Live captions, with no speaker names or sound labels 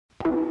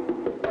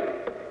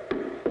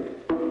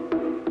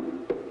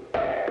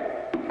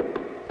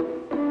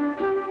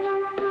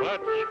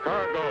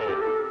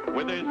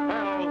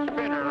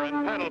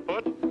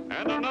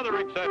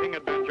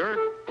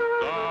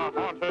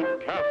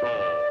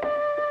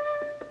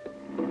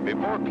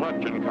Before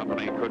Clutch and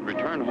Company could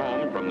return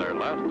home from their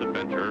last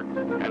adventure,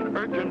 an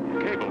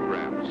urgent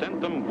cablegram sent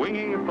them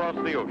winging across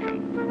the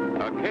ocean.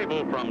 A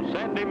cable from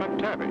Sandy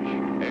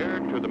McTavish, heir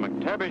to the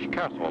McTavish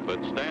Castle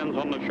that stands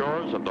on the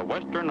shores of the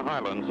Western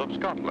Highlands of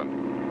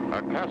Scotland.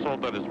 A castle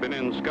that has been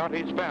in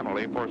Scotty's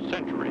family for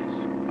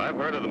centuries. I've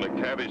heard of the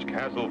McTavish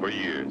Castle for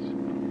years.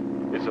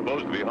 It's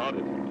supposed to be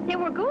haunted. They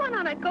were going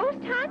on a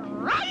ghost hunt?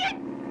 Riot!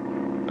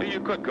 Well, you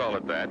could call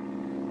it that.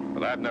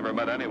 But I've never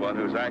met anyone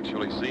who's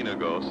actually seen a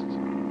ghost.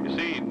 You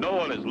see, no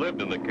one has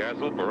lived in the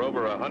castle for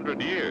over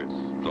 100 years.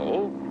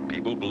 So,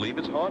 people believe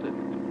it's haunted.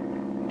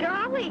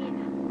 Golly,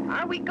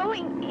 are we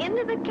going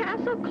into the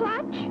castle,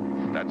 Clutch?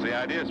 That's the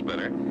idea,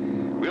 Spinner.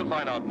 We'll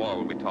find out more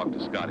when we talk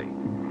to Scotty.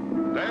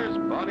 There's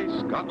bonny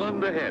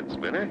Scotland ahead,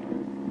 Spinner.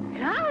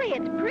 Golly,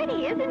 it's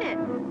pretty, isn't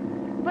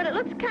it? But it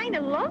looks kind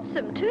of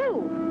lonesome,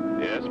 too.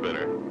 Yes,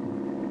 Spinner.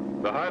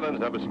 The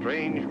Highlands have a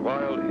strange,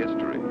 wild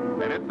history.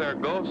 And if there are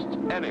ghosts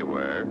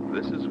anywhere,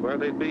 this is where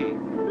they'd be.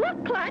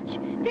 Look, Clutch,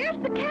 there's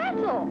the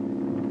castle.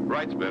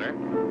 Right, Spinner.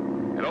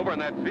 And over in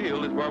that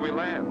field is where we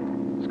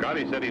land.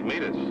 Scotty said he'd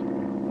meet us.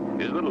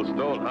 His little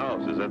stone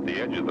house is at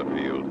the edge of the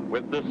field.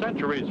 With the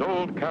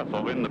centuries-old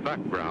castle in the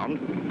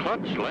background,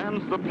 Clutch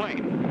lands the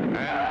plane and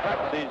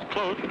taxis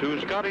close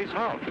to Scotty's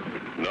house.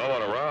 No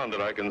one around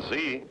that I can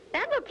see.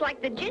 That looks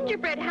like the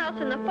gingerbread house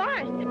in the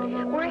forest,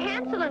 where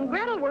Hansel and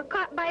Gretel were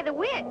caught by the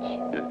witch.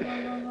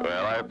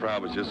 Well, I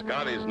promise you,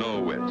 Scotty's no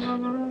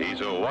witch.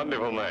 He's a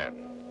wonderful man.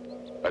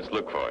 Let's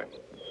look for him.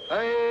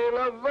 I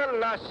love a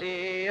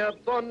lassie, a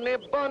bonny,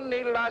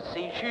 bonny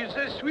lassie. She's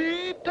as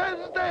sweet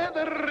as the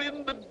heather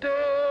in the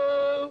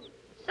dale.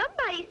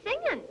 Somebody's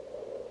singing.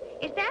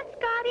 Is that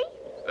Scotty?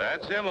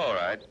 That's him, all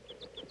right.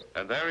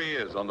 And there he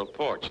is on the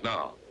porch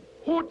now.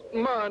 Hoot,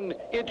 man,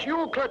 it's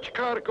you, Clutch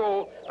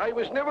Cargo. I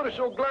was never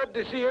so glad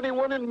to see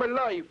anyone in my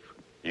life.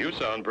 You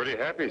sound pretty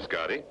happy,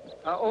 Scotty.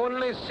 I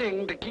only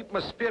sing to keep my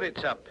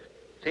spirits up.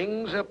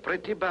 Things are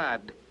pretty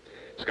bad.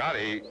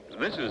 Scotty,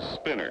 this is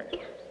Spinner.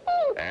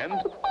 And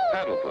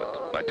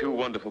Paddlefoot, my two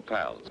wonderful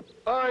pals.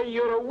 Aye,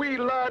 you're a wee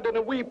lad and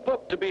a wee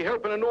pup to be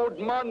helping an old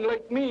man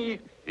like me.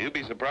 You'll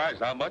be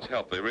surprised how much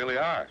help they really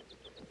are.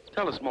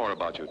 Tell us more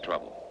about your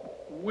trouble.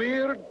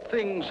 Weird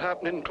things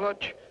happening,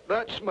 Clutch.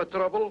 That's my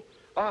trouble.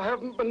 I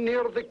haven't been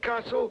near the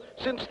castle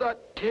since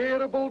that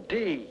terrible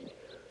day.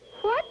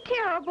 What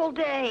terrible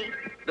day?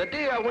 The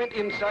day I went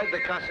inside the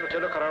castle to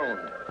look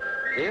around.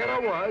 There I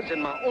was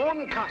in my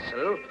own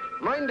castle,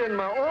 minding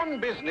my own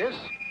business,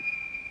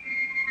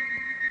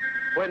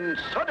 when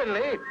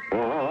suddenly,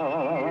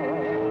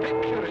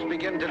 pictures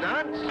began to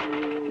dance,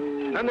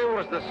 and there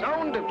was the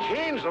sound of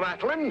chains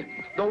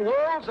rattling, the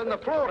walls and the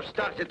floor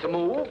started to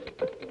move.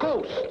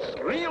 Ghosts,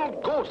 real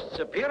ghosts,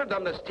 appeared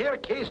on the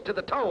staircase to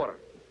the tower.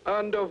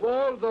 And of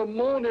all the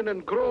moaning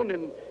and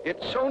groaning,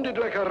 it sounded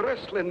like a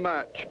wrestling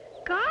match.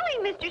 Golly,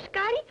 Mr.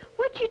 Scotty,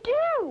 what'd you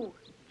do?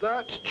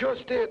 That's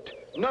just it.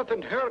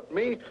 Nothing hurt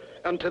me,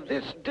 and to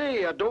this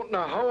day, I don't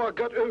know how I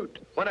got out.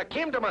 When I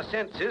came to my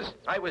senses,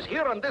 I was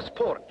here on this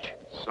porch.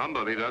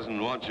 Somebody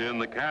doesn't want you in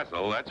the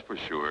castle, that's for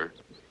sure.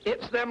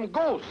 It's them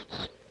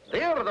ghosts.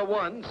 They're the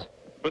ones.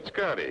 But,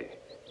 Scotty,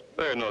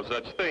 there are no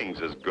such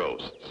things as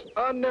ghosts.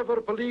 I never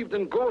believed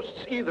in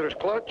ghosts either,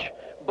 Clutch,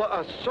 but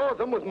I saw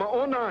them with my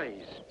own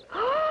eyes.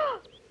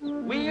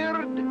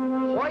 Weird,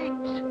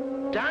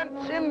 white,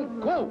 dancing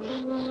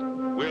ghosts.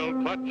 Will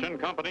Clutch and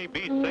Company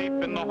be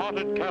safe in the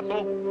haunted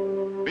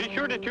castle? Be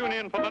sure to tune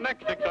in for the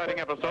next exciting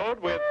episode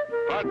with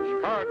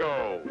Clutch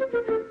Cargo.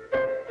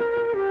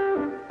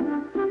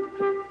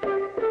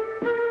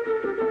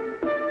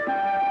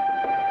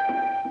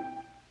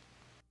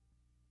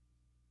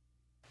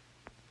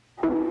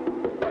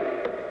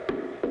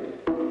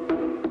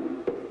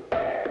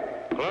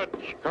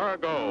 Clutch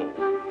Cargo,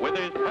 with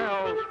his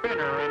pals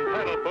Spinner and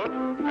Paddlefoot,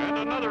 and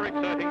another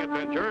exciting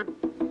adventure,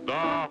 the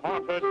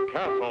Haunted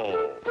Castle.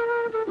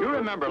 You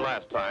remember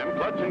last time,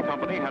 Clutch and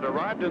Company had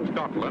arrived in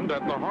Scotland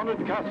at the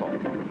Haunted Castle.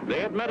 They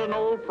had met an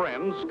old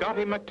friend,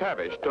 Scotty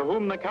McTavish, to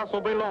whom the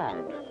castle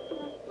belonged.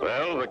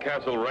 Well, the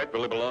castle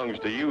rightfully belongs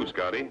to you,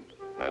 Scotty,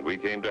 and we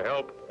came to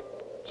help.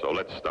 So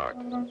let's start.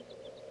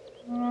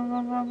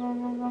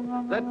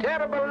 The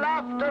terrible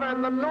laughter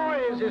and the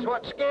noise is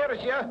what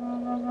scares you.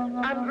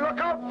 And look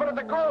out for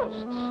the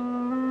ghosts.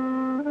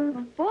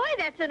 Boy,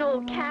 that's an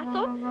old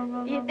castle.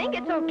 Do you think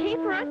it's okay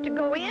for us to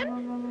go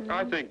in?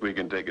 I think we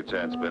can take a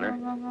chance, Spinner.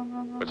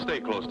 But stay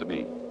close to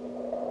me.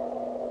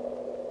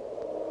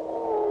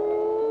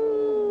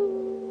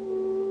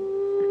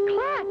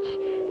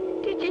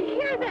 Clutch, did you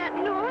hear that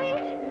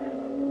noise?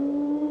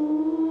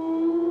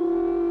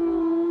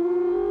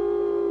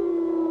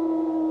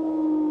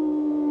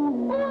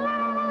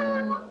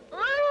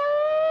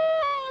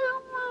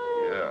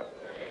 Yeah.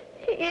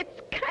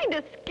 It's kind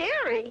of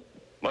scary.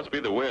 Must be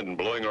the wind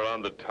blowing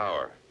around the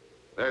tower.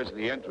 There's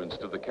the entrance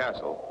to the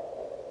castle.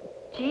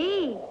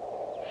 Gee,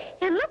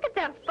 and look at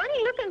that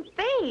funny-looking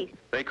face.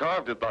 They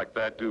carved it like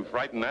that to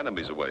frighten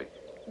enemies away.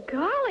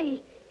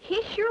 Golly,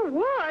 he sure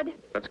would.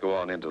 Let's go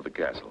on into the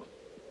castle.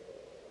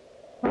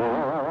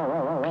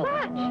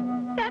 Clutch,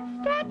 that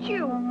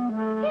statue.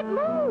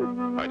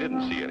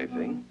 didn't see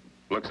anything.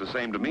 Looks the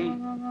same to me.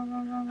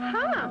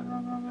 Huh.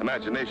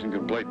 Imagination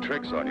can play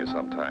tricks on you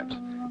sometimes.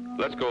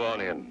 Let's go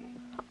on in.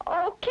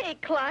 Okay,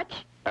 Clutch.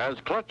 As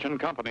Clutch and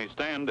company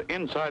stand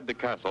inside the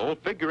castle,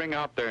 figuring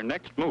out their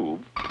next move,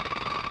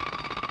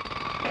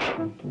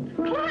 Clutch,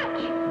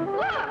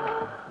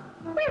 look!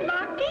 We're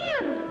locked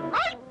in.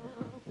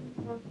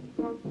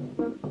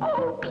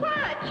 Oh,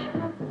 Clutch!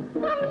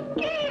 I'm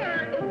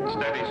scared.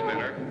 Steady,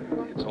 Spinner.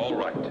 It's all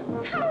right.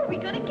 How are we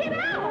going to get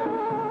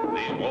out?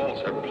 These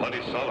walls are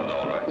plenty solid,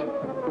 all right.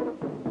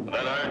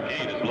 That iron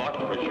gate is locked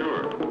for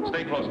sure.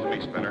 Stay close to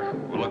me, Spinner.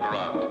 We'll look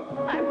around.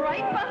 I'm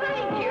right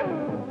behind you.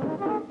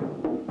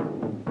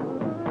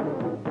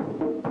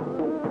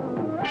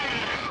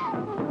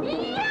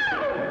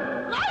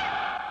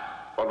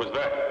 What was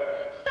that?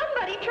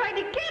 Somebody tried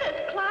to get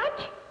us,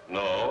 Clutch.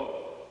 No.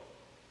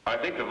 I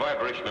think the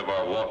vibration of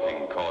our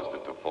walking caused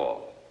it to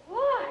fall.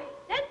 Boy,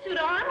 that suit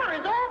of armor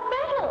is all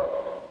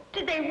metal.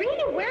 Did they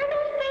really wear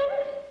those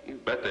things? You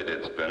bet they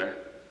did, Spinner.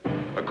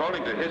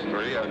 According to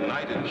history, a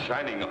knight in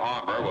shining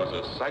armor was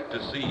a sight to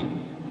see.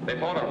 They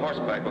fought on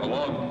horseback with a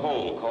long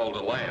pole called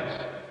a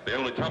lance. The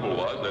only trouble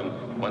was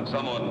that when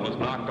someone was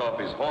knocked off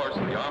his horse,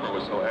 the armor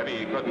was so heavy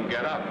he couldn't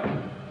get up.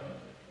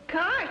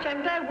 Gosh,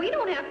 I'm glad we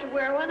don't have to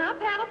wear one, huh,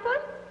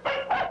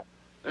 Paddlefoot?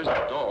 There's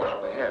a door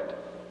up ahead.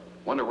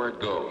 Wonder where it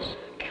goes.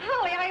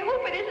 Golly, I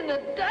hope it isn't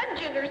a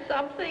dungeon or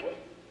something.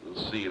 We'll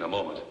see in a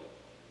moment.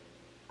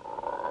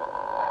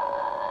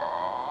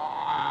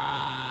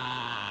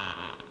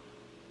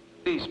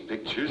 These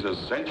pictures are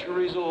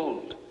centuries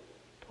old.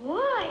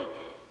 Boy,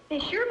 they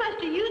sure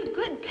must have used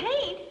good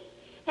paint.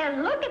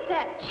 And look at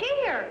that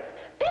chair.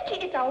 Bet you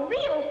it's a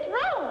real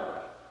throne.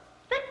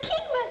 The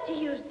king must have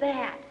used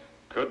that.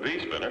 Could be,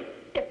 Spinner.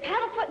 If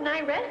Paddlefoot and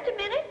I rest a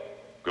minute?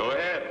 Go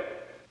ahead.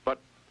 but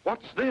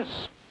what's this?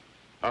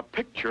 A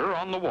picture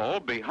on the wall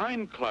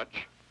behind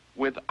Clutch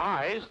with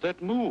eyes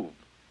that move.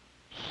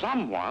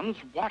 Someone's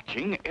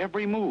watching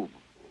every move.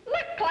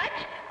 Look,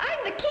 Clutch,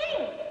 I'm the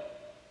king.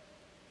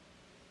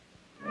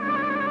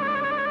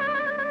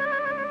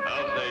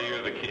 I'll say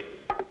you're the king.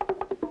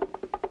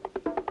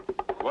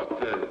 What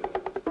the...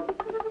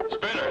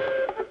 Spinner!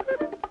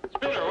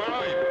 Spinner, where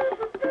are you?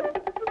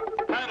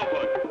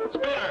 Paddlefoot!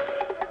 Spinner!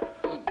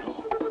 Oh, no.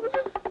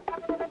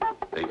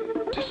 They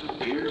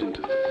disappeared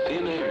into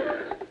thin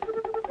air.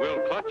 Will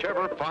Clutch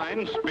ever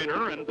find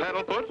Spinner and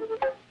Paddlefoot?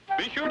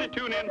 Be sure to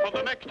tune in for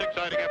the next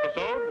exciting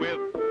episode with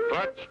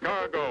Clutch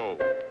Cargo.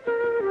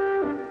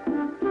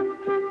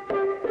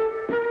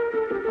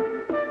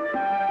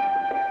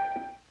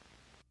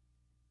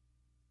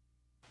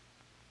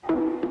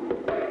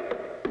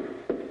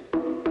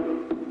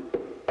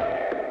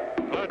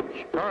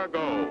 Clutch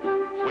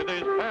Cargo, with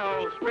his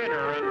pals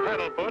Spinner and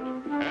Paddlefoot,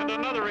 and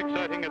another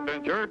exciting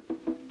adventure,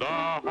 the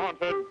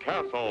Haunted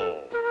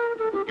Castle.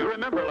 You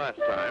remember last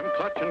time,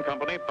 Clutch and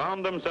company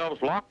found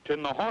themselves locked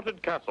in the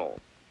haunted castle.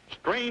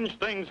 Strange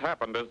things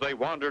happened as they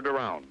wandered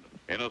around.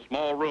 In a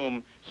small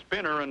room,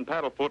 Spinner and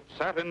Paddlefoot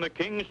sat in the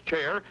king's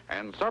chair,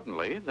 and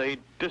suddenly they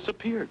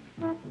disappeared.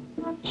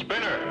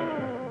 Spinner!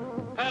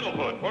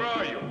 Paddlefoot, where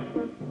are you?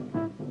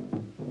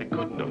 They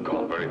couldn't have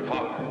gone very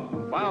far.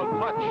 While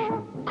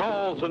Clutch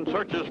calls and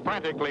searches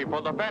frantically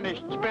for the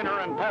vanished Spinner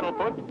and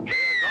Paddlefoot, they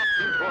are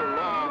dropped into a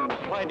long,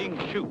 sliding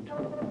chute.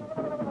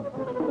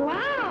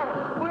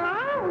 Wow, where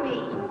are we?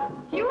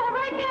 You all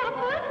right,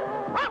 Paddlefoot?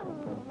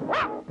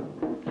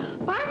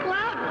 Bark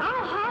loud and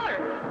I'll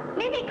holler.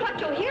 Maybe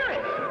Clutch will hear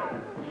us.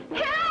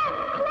 Help,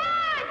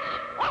 Clutch!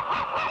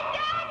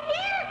 Down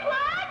here,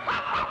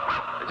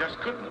 Clutch! They just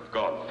couldn't have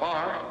gone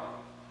far.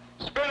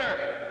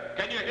 Spinner!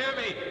 Can you hear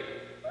me?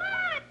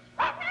 Clutch!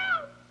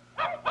 Help!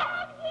 I'm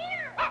down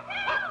here!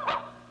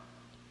 Help!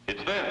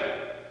 It's them.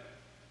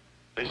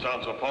 They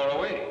sound so far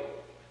away.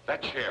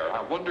 That chair,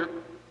 I wonder...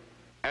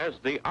 As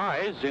the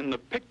eyes in the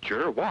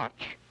picture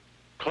watch,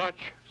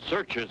 Clutch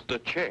searches the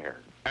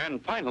chair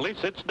and finally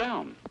sits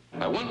down.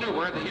 I wonder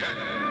where the...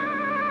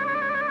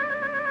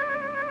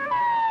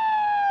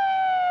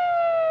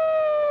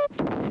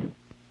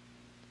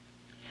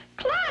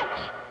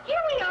 Clutch!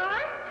 Here we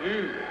are!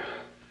 Phew.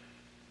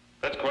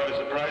 That's quite a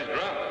surprise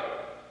drop.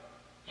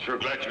 Sure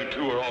glad you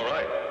two are all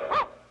right.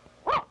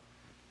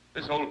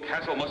 This old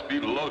castle must be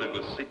loaded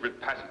with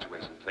secret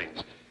passageways and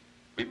things.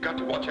 We've got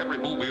to watch every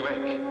move we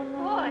make.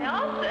 Boy,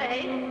 I'll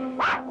say.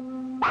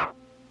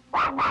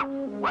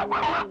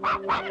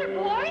 Better,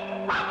 boy.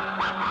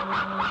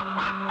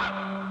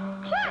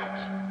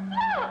 Clutch,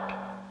 look.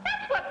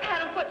 That's what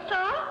Paddlefoot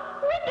saw.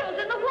 Windows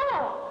in the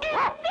wall.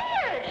 And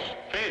fish.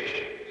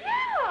 Fish!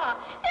 Yeah,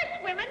 they're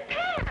swimming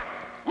past.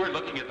 We're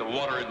looking at the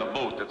water in the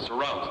moat that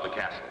surrounds the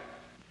castle.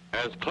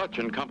 As Clutch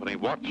and company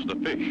watch the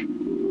fish,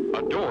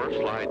 a door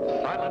slides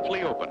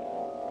silently open.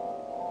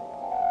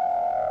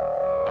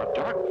 A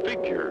dark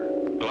figure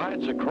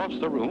glides across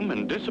the room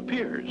and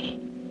disappears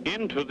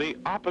into the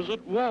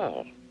opposite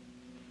wall.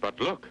 But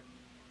look,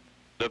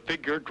 the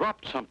figure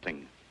dropped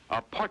something,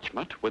 a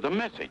parchment with a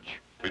message.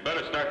 We'd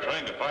better start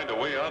trying to find a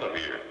way out of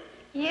here.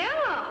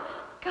 Yeah.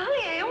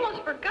 Golly, I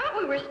almost forgot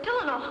we were still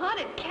in a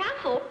haunted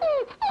castle.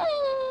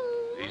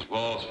 These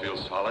walls feel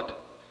solid.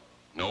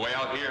 No way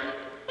out here.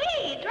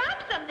 Hey, you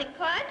dropped something,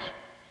 Clutch.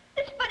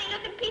 This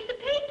funny-looking piece of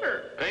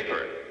paper.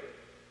 Paper?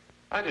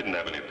 I didn't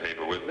have any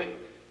paper with me.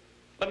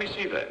 Let me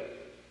see that.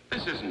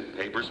 This isn't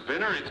paper,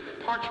 Spinner. It's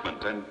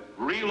parchment and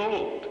real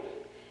old.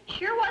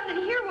 Sure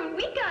wasn't here when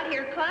we got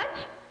here, Clutch.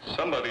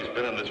 Somebody's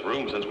been in this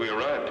room since we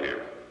arrived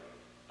here.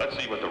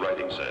 Let's see what the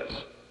writing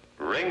says.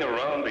 Ring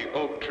around the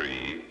oak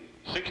tree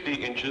 60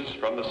 inches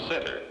from the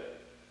center.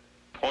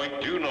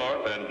 Point due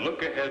north and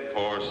look ahead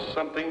for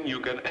something you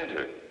can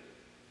enter.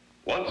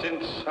 Once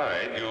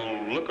inside,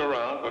 you'll look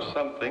around for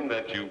something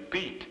that you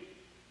beat.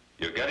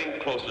 You're getting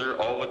closer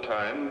all the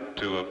time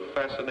to a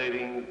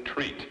fascinating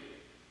treat.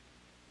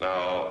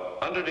 Now,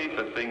 underneath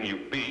the thing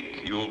you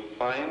beat, you'll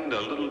find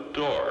a little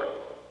door.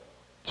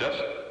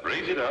 Just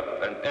raise it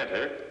up and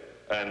enter,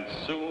 and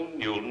soon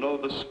you'll know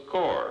the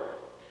score.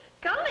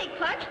 Golly,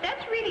 Clutch,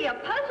 that's really a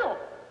puzzle.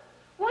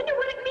 Wonder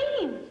what it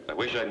means. I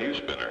wish I knew,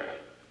 Spinner.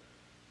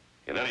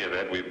 In any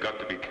event, we've got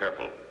to be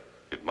careful.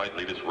 It might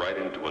lead us right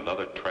into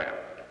another trap.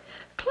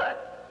 Clutch,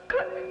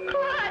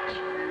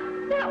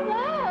 that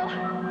wall,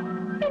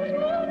 it's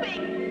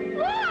moving.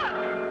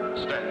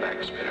 Look! Stand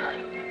back, Spinner.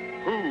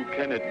 Who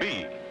can it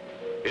be?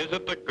 Is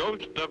it the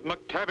ghost of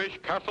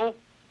McTavish Castle?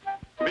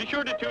 Be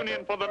sure to tune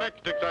in for the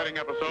next exciting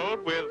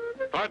episode with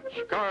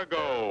Clutch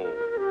Cargo.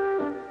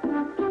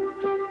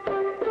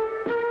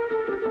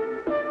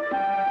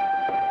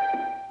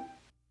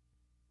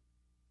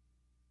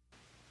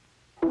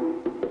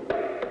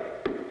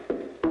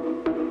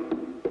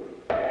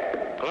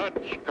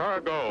 Clutch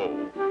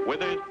Cargo,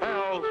 with his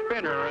pals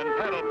Spinner and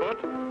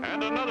Paddlefoot,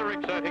 and another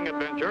exciting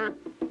adventure,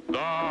 The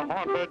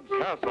Haunted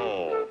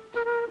Castle.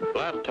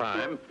 Last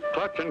time,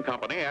 Clutch and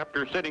company,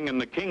 after sitting in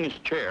the king's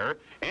chair,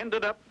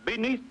 ended up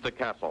beneath the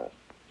castle.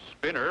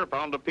 Spinner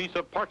found a piece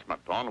of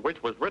parchment on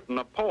which was written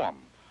a poem,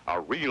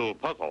 a real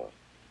puzzle.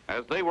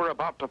 As they were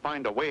about to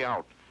find a way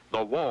out,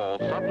 the wall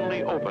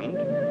suddenly opened.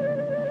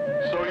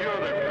 So you're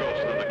the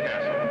ghost of the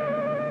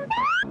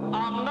castle.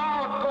 I'm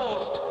not a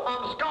ghost.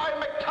 I'm Sky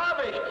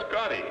McTavish.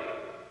 Scotty,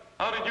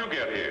 how did you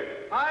get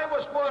here? I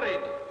was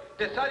worried.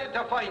 Decided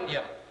to find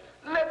you.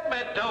 Let me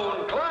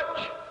down,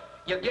 Clutch.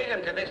 You get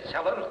into this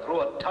cellar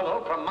through a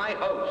tunnel from my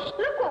house.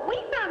 Look what we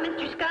found,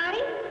 Mr. Scotty.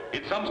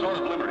 It's some sort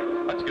of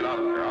limerick. Let's get out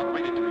of here. I'll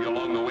read it to you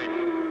along the way.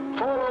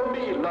 Follow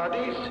me,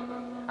 laddies,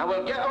 and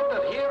we'll get out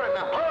of here in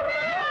a hurry.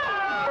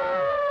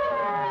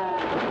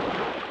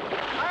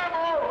 I'm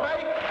all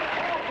right.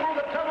 Go through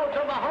the tunnel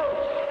to my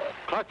house.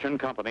 Clutch and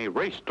company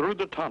raced through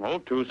the tunnel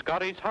to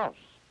Scotty's house.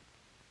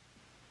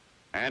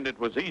 And it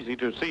was easy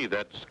to see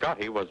that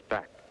Scotty was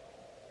back.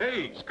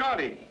 Hey,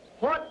 Scotty.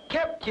 What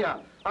kept you?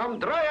 I'm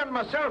drying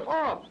myself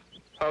off.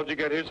 How'd you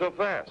get here so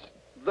fast?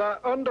 The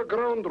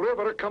underground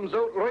river comes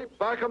out right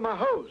back of my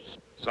house.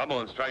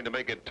 Someone's trying to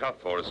make it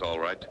tough for us, all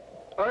right.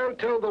 I'll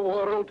tell the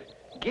world.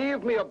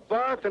 Gave me a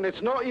bath and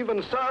it's not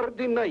even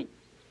Saturday night.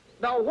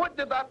 Now, what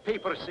did that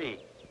paper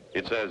say?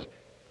 It says,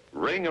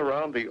 ring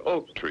around the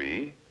oak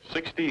tree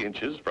 60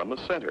 inches from the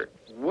center.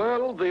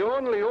 Well, the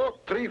only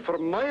oak tree for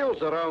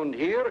miles around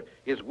here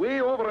is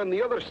way over on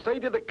the other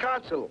side of the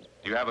castle.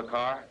 Do you have a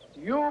car?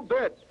 You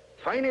bet.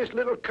 Finest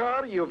little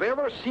car you've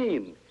ever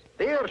seen.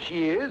 There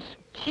she is.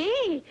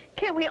 Gee,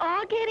 can we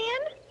all get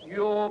in?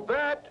 You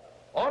bet.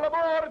 All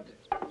aboard.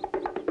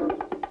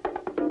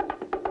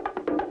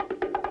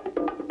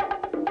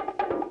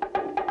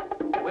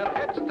 We'll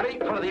head straight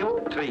for the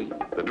oak tree.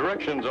 The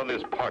directions on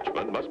this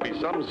parchment must be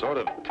some sort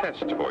of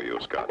test for you,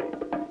 Scotty.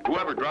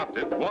 Whoever dropped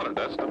it wanted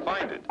us to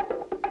find it.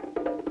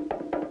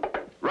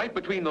 Right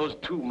between those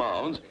two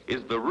mounds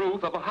is the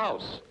roof of a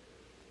house.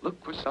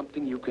 Look for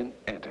something you can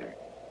enter.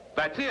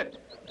 That's it.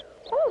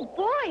 Oh,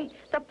 boy,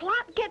 the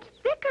plot gets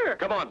thicker.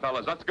 Come on,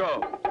 fellas, let's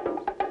go.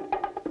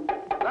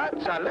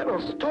 That's a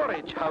little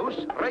storage house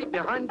right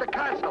behind the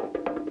castle.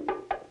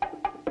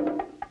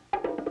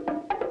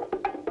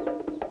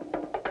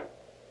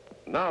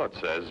 Now it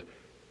says,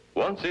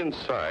 once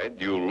inside,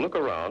 you'll look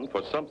around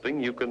for something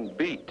you can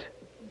beat.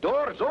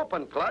 Door's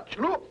open, Clutch.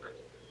 Look.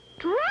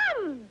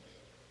 Drums!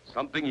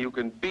 Something you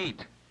can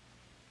beat.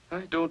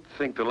 I don't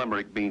think the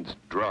limerick means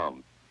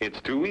drum. It's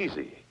too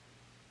easy.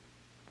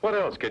 What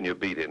else can you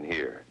beat in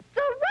here?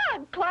 The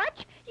rug,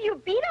 Clutch.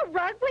 You beat a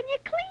rug when you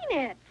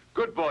clean it.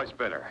 Good boy,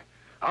 Spinner.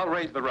 I'll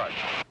raise the rug.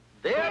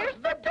 There's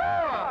the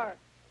door.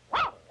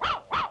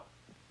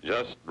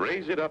 Just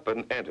raise it up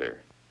and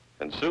enter,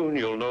 and soon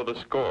you'll know the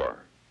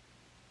score.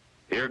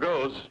 Here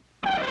goes.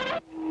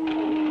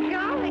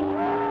 Golly,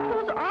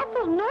 those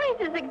awful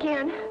noises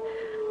again.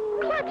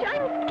 Clutch,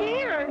 I'm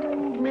scared.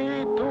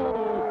 Me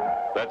too.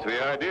 That's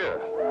the idea.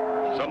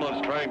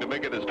 Someone's trying to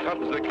make it as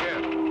tough as they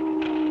can.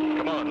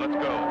 Come on, let's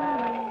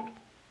go.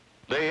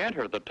 They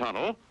entered the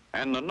tunnel,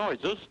 and the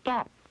noises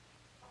stopped.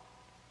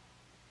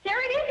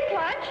 There it is,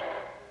 Clutch.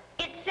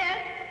 It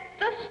says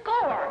the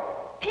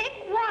score. Pick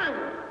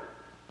one.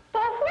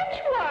 But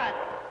which one?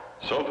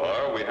 So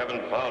far, we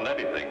haven't found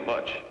anything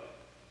much.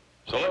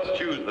 So let's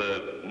choose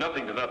the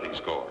nothing to nothing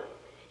score.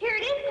 Here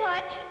it is,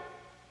 Clutch.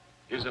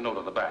 Here's a note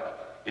on the back.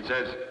 It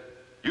says,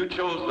 you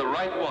chose the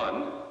right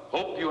one,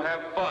 Hope you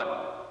have fun.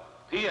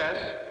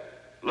 P.S.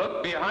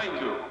 Look behind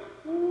you.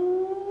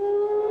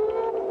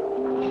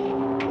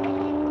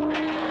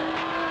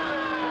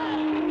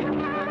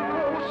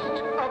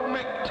 Ghost of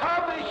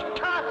McTavish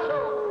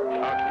Castle.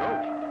 A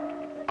ghost.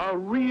 A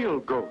real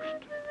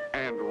ghost.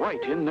 And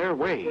right in their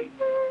way.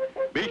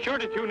 Be sure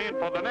to tune in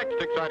for the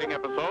next exciting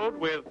episode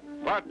with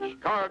Clutch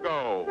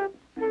Cargo.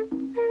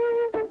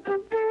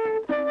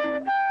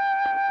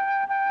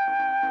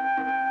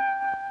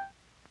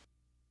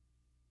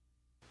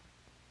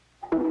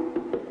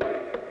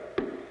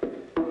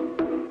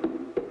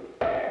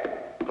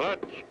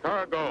 Clutch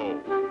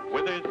Cargo,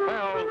 with his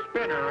pals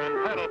Spinner and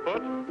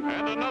Paddlefoot,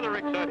 and another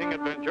exciting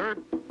adventure,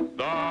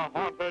 The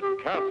Haunted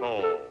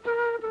Castle.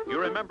 You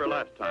remember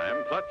last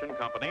time, Clutch and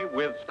Company,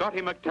 with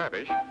Scotty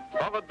McTavish,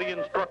 followed the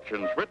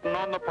instructions written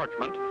on the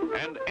parchment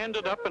and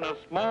ended up in a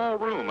small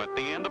room at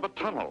the end of a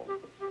tunnel.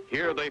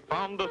 Here they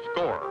found the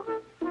score.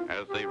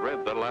 As they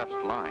read the last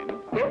line,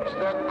 It's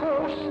the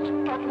ghost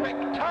of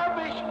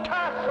McTavish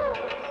Castle.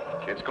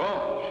 It's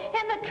gone.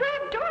 And the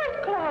trap door's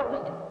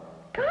closed.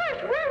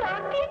 Gosh, we're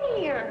locked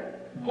in here.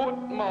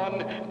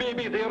 Hootman,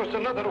 maybe there's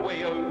another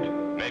way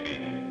out. Maybe.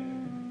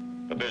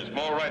 But there's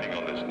more writing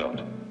on this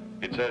note.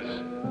 It says,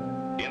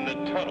 in the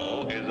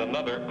tunnel is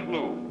another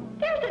clue.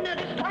 There's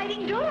another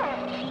sliding door.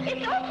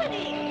 It's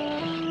opening.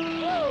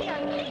 Hey,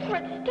 a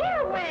secret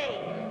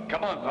stairway.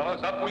 Come on,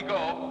 fellas, up we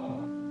go.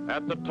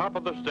 at the top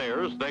of the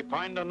stairs, they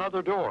find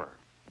another door.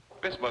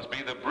 This must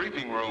be the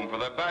briefing room for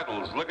the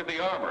battles. Look at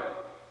the armor.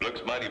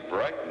 Looks mighty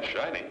bright and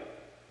shiny.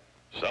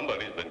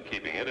 Somebody's been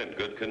keeping it in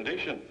good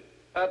condition.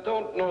 I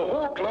don't know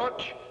who,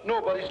 Clutch.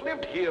 Nobody's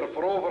lived here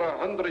for over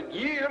 100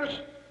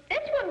 years. This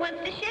one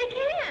wants to shake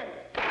hands.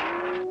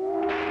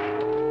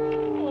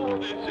 Oh,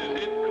 this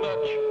is it,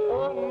 Clutch.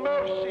 Oh,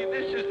 mercy,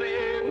 this is the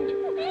end.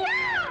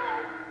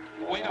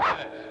 Yeah! Wait a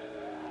minute.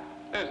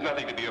 There's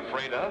nothing to be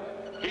afraid of.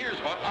 Here's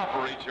what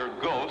operates your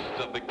ghosts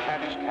of the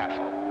Cattish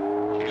Castle.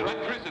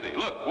 Electricity.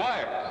 Look,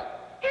 wires.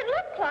 And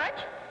look,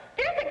 Clutch.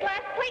 There's a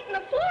glass plate in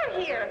the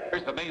floor here.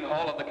 Here's the main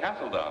hall of the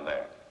castle down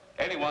there.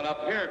 Anyone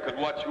up here could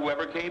watch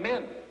whoever came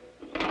in.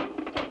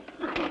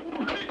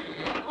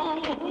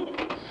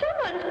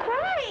 Someone's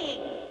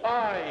crying.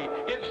 Aye,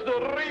 it's the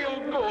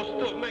real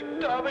ghost of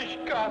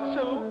McTavish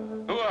Castle.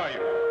 Who are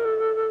you?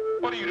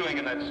 What are you doing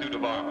in that suit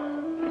of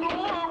armor?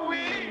 Go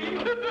away! You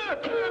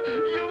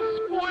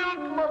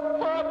spoiled my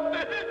fun.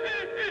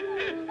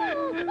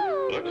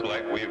 Looks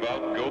like we've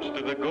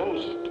out-ghosted the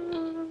ghost.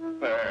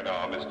 There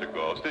now, Mr.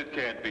 Ghost. It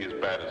can't be as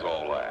bad as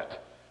all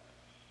that.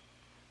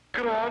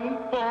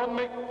 Grandpa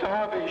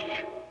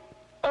McTavish.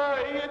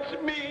 Aye,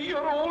 it's me,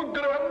 your old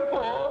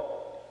grandpa.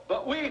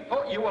 But we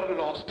thought you were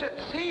lost at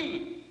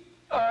sea.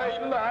 Aye,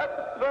 lad,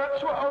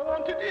 that's what I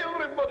wanted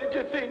everybody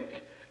to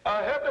think.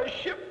 I had a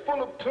ship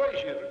full of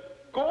treasure,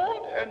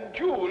 gold and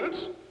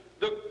jewels.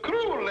 The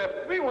crew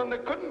left me when they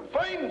couldn't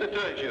find the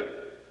treasure.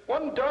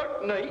 One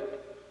dark night,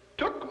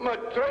 took my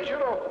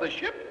treasure off the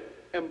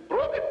ship and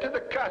brought it to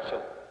the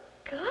castle.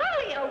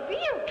 Golly, a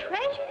real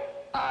treasure?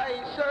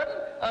 Aye, son,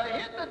 I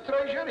hid the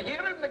treasure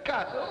here in the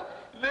castle.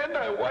 Then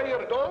I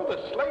wired all the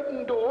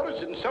sliding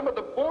doors and some of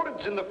the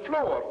boards in the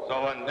floor.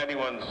 So when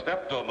anyone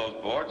stepped on those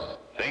boards,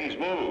 things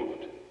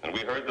moved. And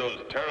we heard those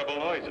terrible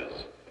noises.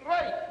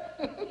 Right.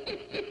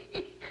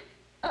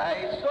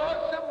 I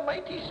saw some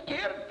mighty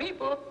scared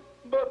people,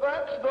 but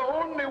that's the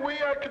only way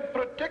I could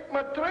protect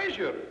my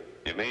treasure.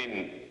 You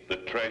mean the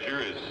treasure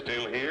is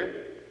still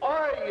here?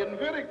 Aye, and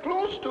very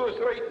close to us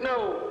right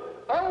now.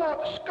 I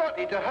want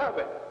Scotty to have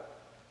it.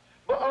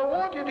 But I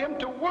wanted him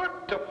to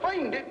work to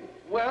find it.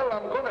 Well,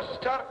 I'm going to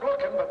start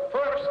looking, but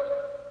first,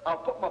 I'll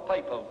put my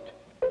pipe out.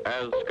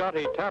 As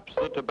Scotty taps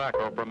the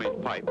tobacco from his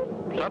pipe,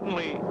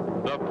 suddenly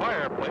the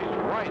fireplace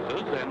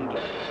rises and...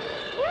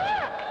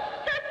 Look!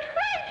 The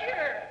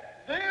treasure!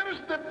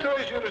 There's the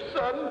treasure,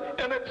 son,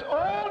 and it's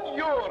all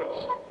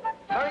yours.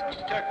 Thanks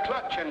to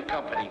Clutch and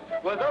Company.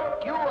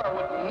 Without you, I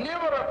would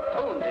never have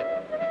found it.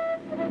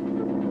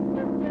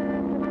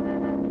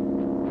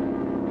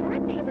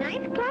 Aren't they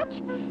nice, Clutch?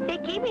 They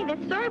gave me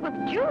this sword with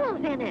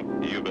jewels in it.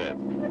 You bet.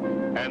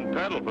 And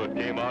Paddlefoot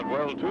came out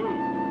well, too.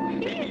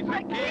 He's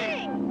the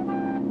king!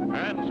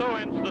 And so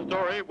ends the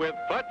story with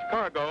Clutch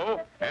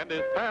Cargo and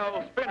his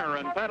pals Spinner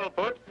and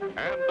Paddlefoot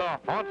and the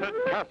Haunted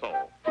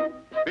Castle.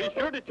 Be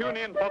sure to tune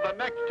in for the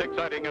next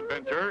exciting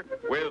adventure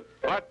with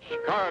Clutch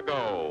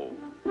Cargo.